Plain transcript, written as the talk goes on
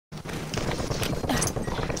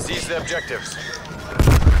Seize the objectives.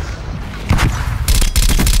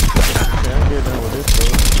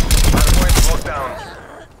 Hardpoint locked down.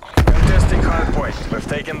 Contesting hardpoint. We've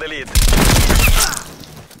taken the lead.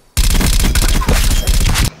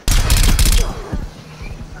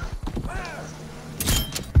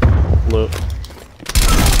 Look.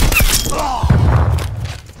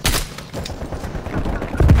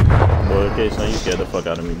 Boy, okay, son, you scared the fuck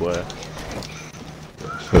out of me, boy.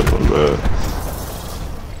 Shit, my bad.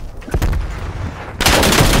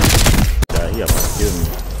 God, he almost killed me.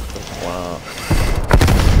 Wow.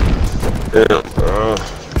 Damn, bro.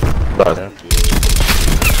 Okay.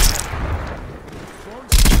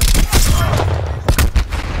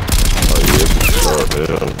 Oh,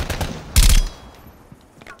 damn.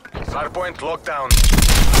 Hardpoint locked down.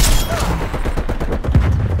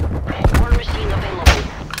 War machine available.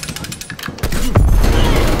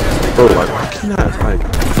 Bro, like, I cannot, like,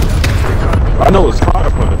 I know it's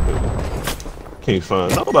hard for it, but can't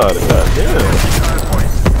find nobody, goddamn.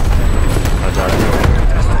 I got it.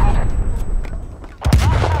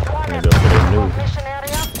 Let me go for the nuke. Mission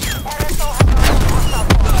area. RSO has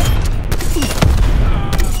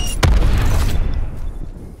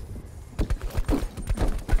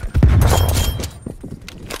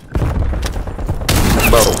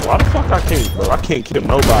Bro, why the fuck I can't, bro? I can't kill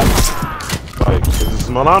nobody. Like, is this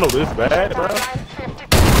Milano this bad, bro?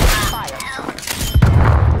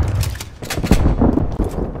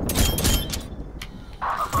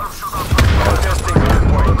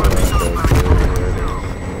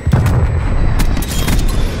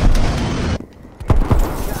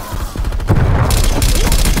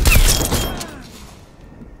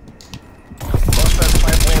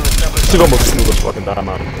 She almost threw the fucking dime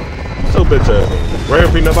out. So bitch ass. Rare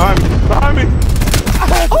beating up behind me. Behind me.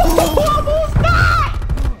 Almost died.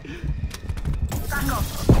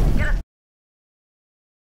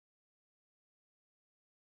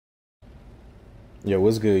 Yo,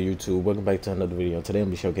 what's good, YouTube? Welcome back to another video. Today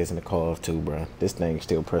I'm gonna be showcasing the CARV2, bro. This thing's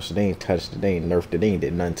still pressure. They ain't touched it, they ain't nerfed it, they ain't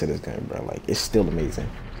did nothing to this gun, bro. Like, it's still amazing.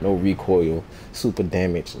 No recoil, super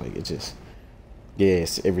damage. Like, it just, yeah,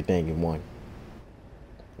 it's everything in one.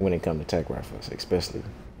 When it comes to attack rifles, especially,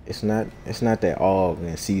 it's not that AUG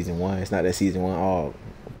in season 1. It's not that season 1 AUG,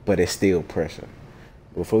 but it's still pressure.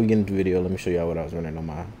 Before we get into the video, let me show y'all what I was running on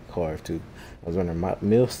my CARV2. I was running my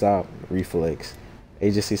mill stop reflex,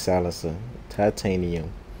 agency silencer,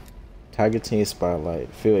 titanium, Tiger 10 spotlight,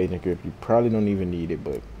 field agent grip. You probably don't even need it,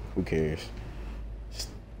 but who cares? Just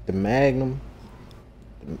the Magnum,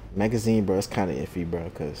 the magazine, bro, it's kind of iffy, bro,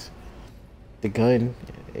 because the gun,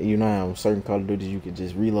 you know how certain Call of Duty you could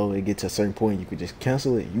just reload and get to a certain point, you could just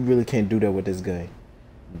cancel it. You really can't do that with this gun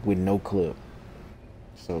with no clip.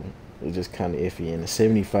 So it's just kind of iffy. And the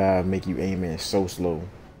 75 make you aim in so slow.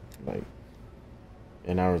 Like,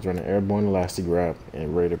 and I was running airborne elastic wrap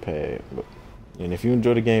and Raider pad. And if you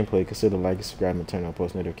enjoy the gameplay, consider liking, subscribing, and turn on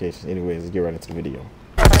post notifications. Anyways, let's get right into the video.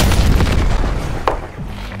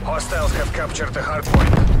 Hostiles have captured the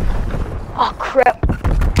hardpoint. Oh crap.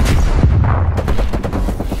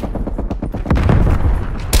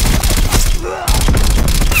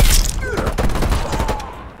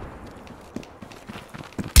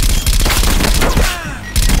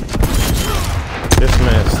 This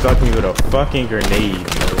man stuck me with a fucking grenade,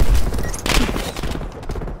 bro.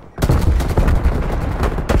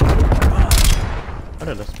 How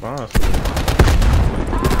did the spawn?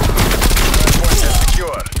 Hardpoint is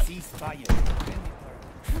secure.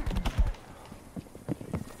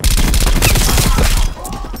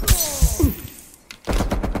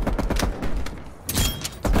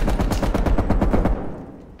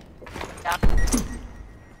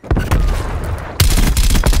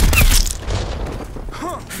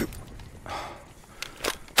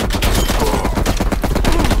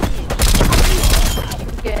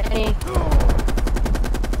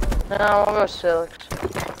 No, I'll go Silks.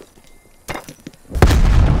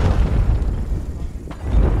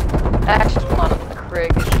 Actually, one of the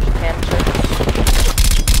Krig is just cancer.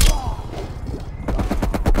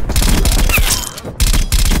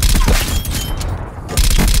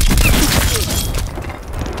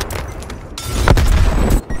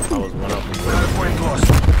 I was one up. Hardpoint lost.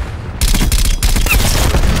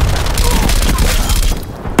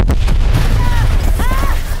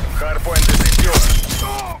 Hardpoint is secure.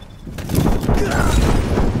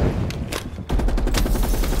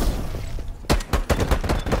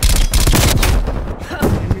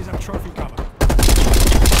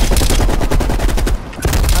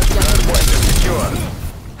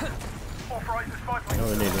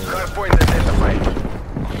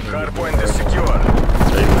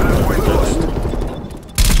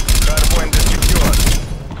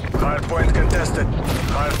 Hardpoint contested.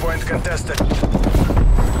 Hardpoint contested.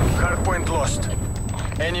 Hardpoint lost.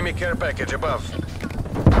 Enemy care package above.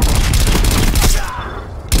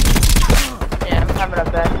 Yeah, I'm having a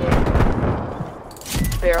bad day.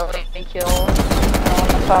 Barely kill. I don't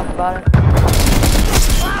want to talk about it.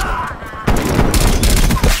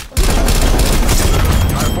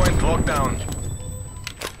 Hardpoint locked down.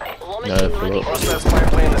 Yeah, Hostile spy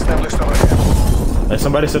plane established overhead. Hey,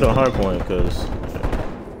 somebody sit on hard point, cause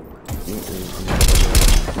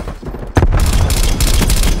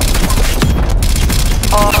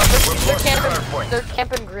they're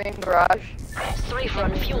camping green garage. 3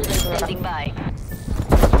 front fueled and standing by.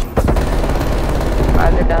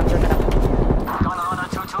 Alright, they're down, they're down.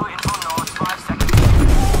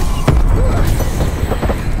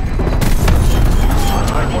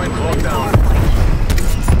 Hardpoint locked down.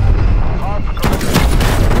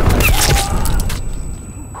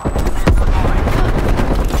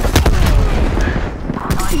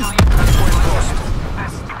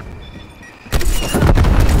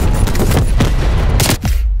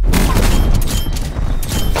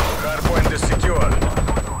 Hardpoint is secure.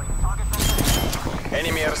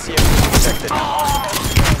 Enemy RCM detected.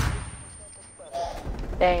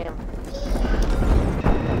 Damn.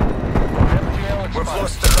 We've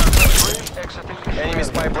lost the hardpoint. Enemy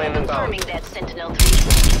spy plane inbound. Confirming that Sentinel-3.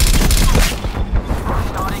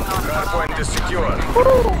 Hardpoint is secure.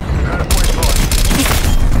 Hardpoint lost.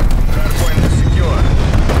 Hardpoint is secure.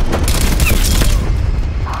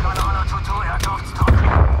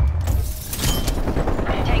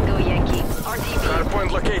 Tango Yankee. RTB. Hardpoint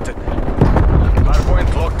located. Hardpoint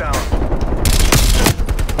locked down.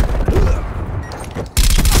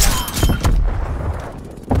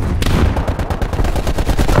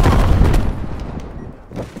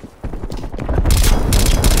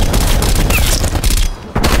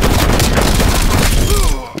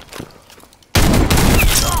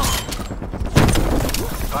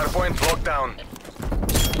 Hardpoint locked down.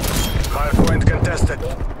 Hardpoint contested.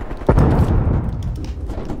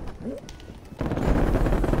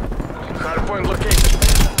 Hardpoint located.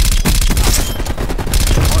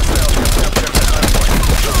 Hostile captured the hardpoint.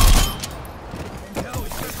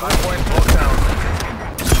 Hardpoint locked down.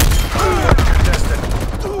 Hardpoint contested.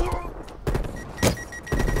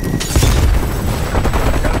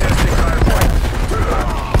 Contesting hardpoint.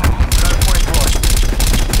 Hardpoint lost.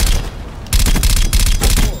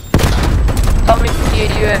 Tell me if you see a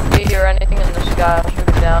UFV or anything in the sky, I'll shoot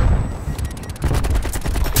it down.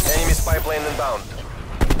 Enemy spy plane inbound.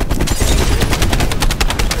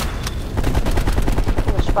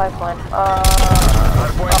 The spy plane.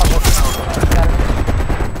 Hardpoint locked down. Got it.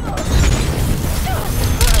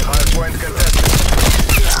 Hardpoint contested.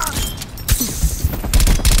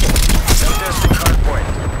 Contesting hardpoint.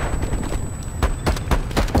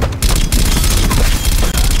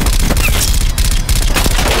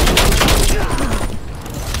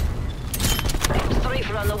 3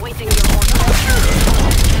 front awaiting your order.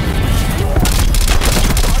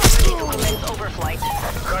 Ready to commence overflight.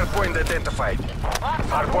 Hardpoint identified.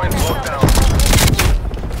 Hardpoint locked down.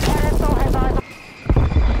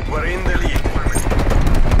 We're in the lead.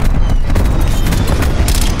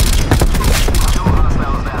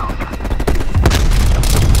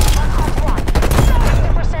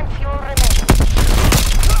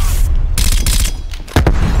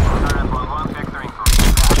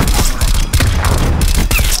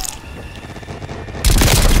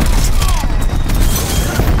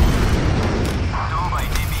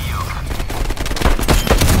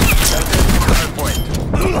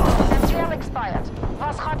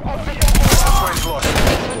 Hardpoint lost.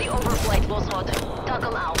 For the overflight was hot.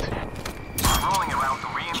 Toggle out. Rolling around to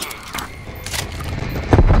re-engage.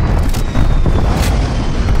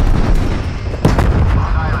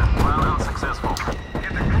 Silent, well unsuccessful.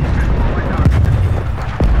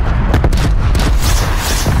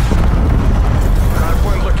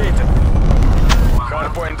 Hardpoint located.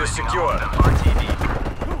 Hardpoint is secure.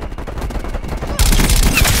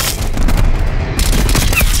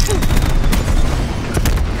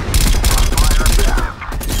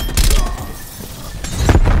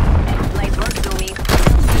 Nice work, Domi.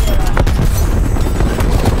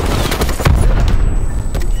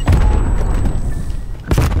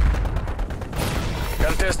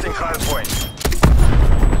 Contesting hardpoint.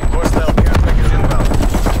 Hostile care package inbound.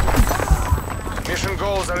 Mission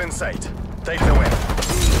goals are in sight. Take the win.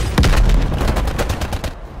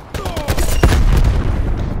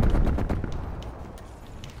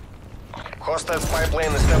 Hostile spy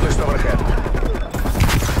plane established overhead.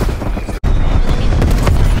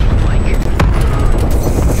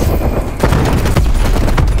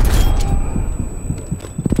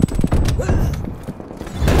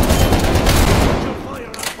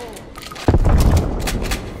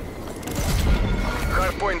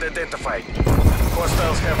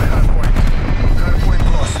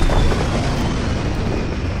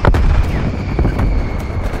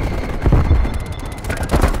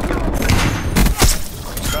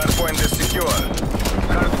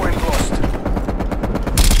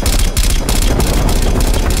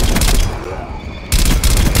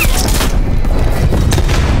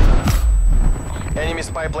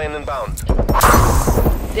 spy plane inbound.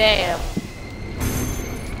 Damn.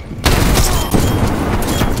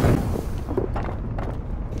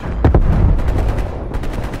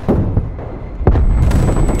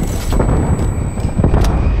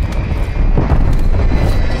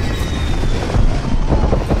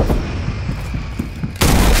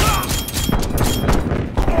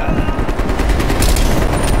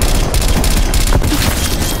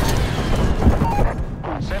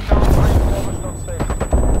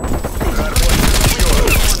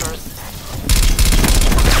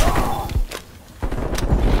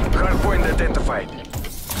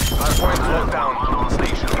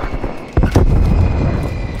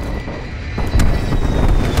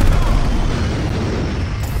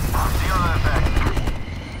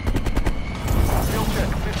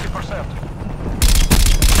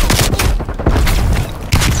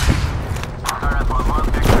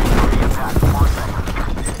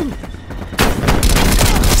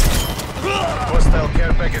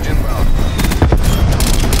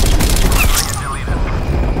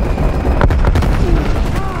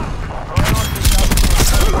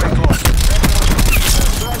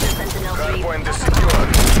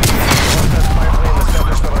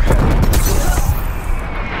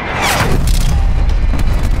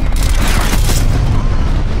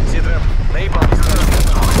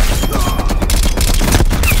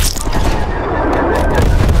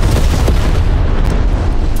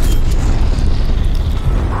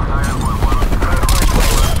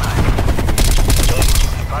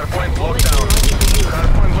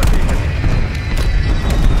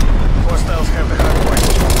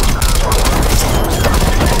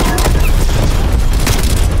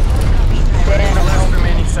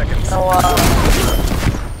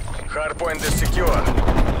 Hardpoint is secure.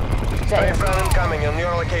 Safe run incoming on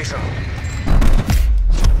your location.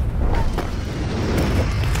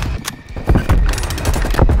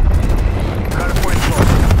 Hardpoint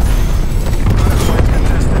lost. Hardpoint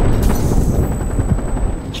contested.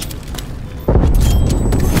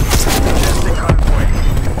 Contesting hardpoint.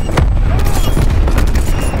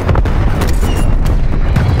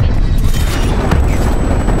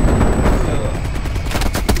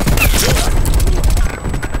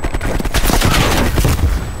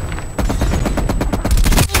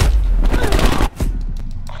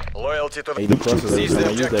 Loyalty to the seize the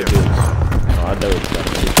objective. Oh, I know it's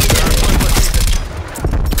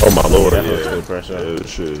Oh my lord, that yeah. looks good pressure. Yeah, this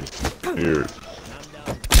shit is weird.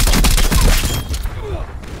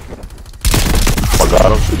 Oh my god,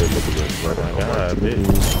 I'm shooting at this right now. God, bitch.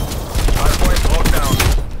 Hardpoint locked down.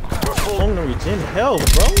 We're full. I'm gonna regen health,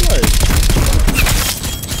 bro.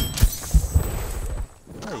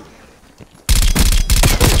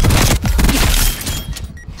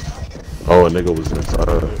 Oh, a nigga was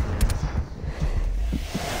inside.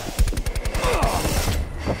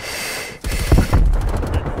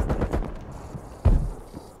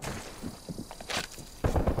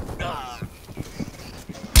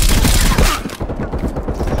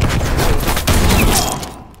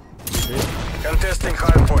 Contesting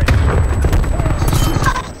hardpoint.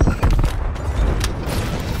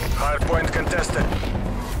 Hardpoint contested.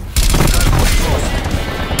 Hardpoint lost.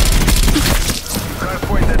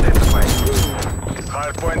 Hardpoint identified.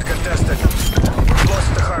 Hardpoint contested. We've lost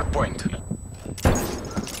the hardpoint.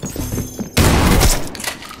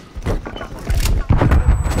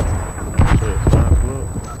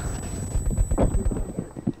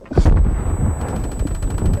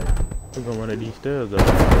 We're gonna run of these stairs though.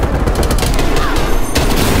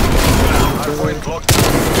 Hardpoint locked.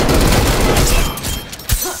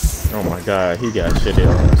 Oh my god, he got shit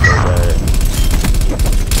on so bad.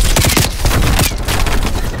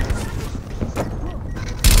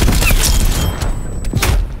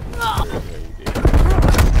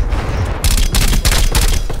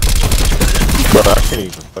 But I can't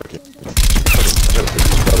even fucking.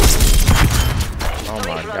 Oh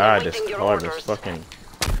my god, this CARV is fucking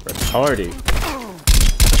retarded.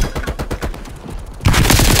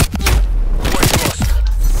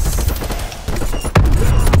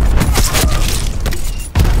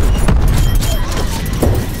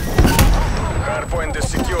 Hardpoint is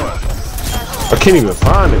secure. I can't even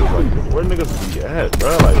find niggas. Like, where niggas be at, bro?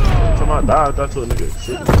 Like, time I dive, that's what niggas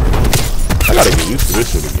shit. I gotta get used to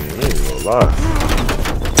this shit again. I ain't gonna lie.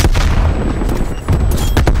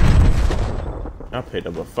 I picked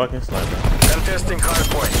up a fucking sniper. Contesting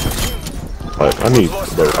hardpoint. Like, I need,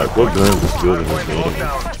 bro, like, what guns is good in this Hardpoint game? locked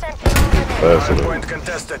down. Hardpoint Hardpoint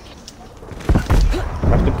contested.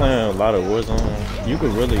 After playing a lot of warzone, you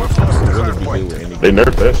could really be good with any They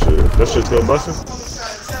nerfed that shit. That shit still busting?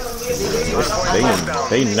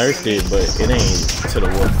 They nerfed it, but it ain't to the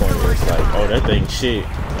war point where it's like, oh, that thing shit.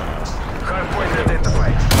 Hardpoint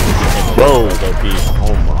identified. Bro,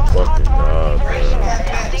 oh my fucking god,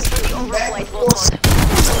 man. Thanks for the overflight, Lord.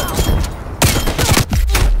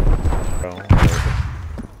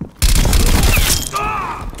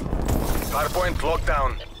 Hardpoint locked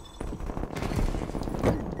down.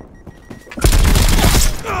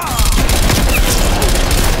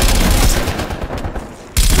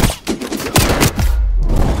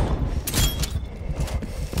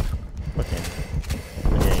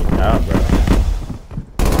 Ain't out, bro.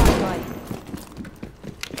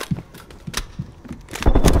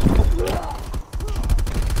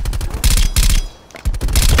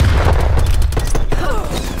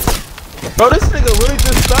 Bro, this nigga really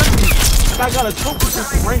just stunned me. I got a choke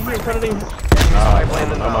just right here in front of him.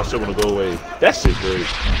 I'm not sure when to go away. That shit great.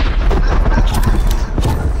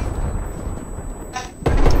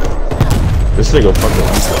 This nigga fucking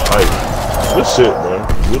beats the pipe. Good shit, bro.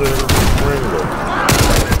 Good in the spring, bro.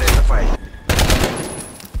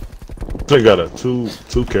 They got a two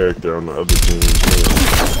character on the other team.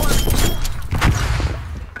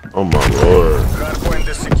 Oh my lord. Hardpoint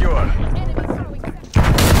is secure.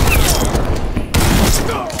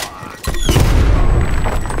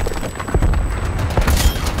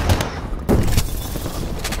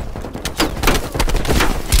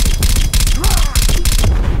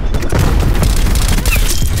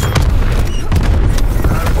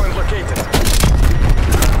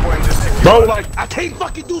 Bro, like, I can't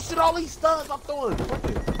fucking do shit all these stuns I'm throwing.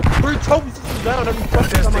 Fucking 3 trophies down every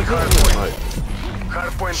fucking time I get one. Like,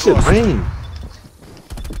 Hardpoint shit, lost. man.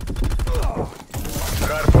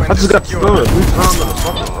 Hardpoint I just got secure. stunned 3 times in a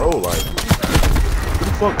fucking row. Like, who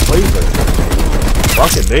the fuck plays that?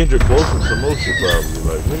 Fucking danger close and some more shit probably.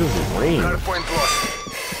 Like, niggas is lame. Hardpoint lost.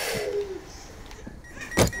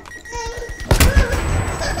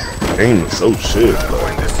 Aim is so shit. Like,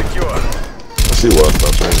 Hardpoint is secure. I see why I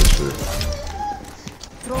stopped playing this shit.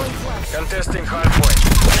 Contesting hardpoint.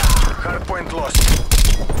 Hardpoint lost.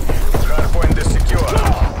 Hardpoint is secure.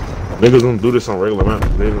 Niggas don't do this on regular maps.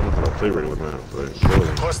 They don't have to play regular maps. Like,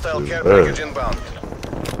 Hostile care bad. package inbound.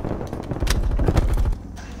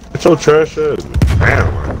 Get your trash ass.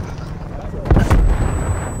 Damn.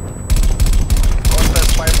 Hostile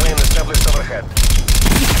spy plane established overhead.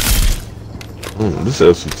 This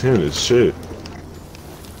FC-10 is shit.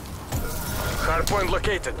 Hardpoint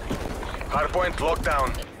located. Hardpoint locked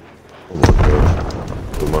down. Oh my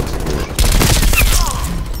god. Too much to do.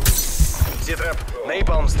 Z-trap.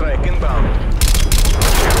 Napalm strike inbound.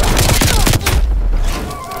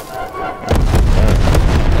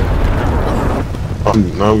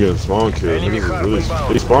 Now I'm getting spawn kills. Enemy Niggas hard really,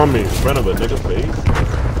 inbound. they spawn me in front of a nigga face.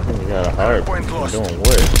 You got a hard Hardpoint lost. doing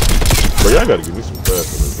what? Bro, y'all gotta give me some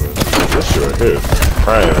fast in this, bro. This shit right here.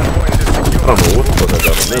 Crying. Hardpoint is secure. I don't know what the fuck I got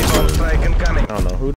on this, Napalm man. strike incoming. I don't know who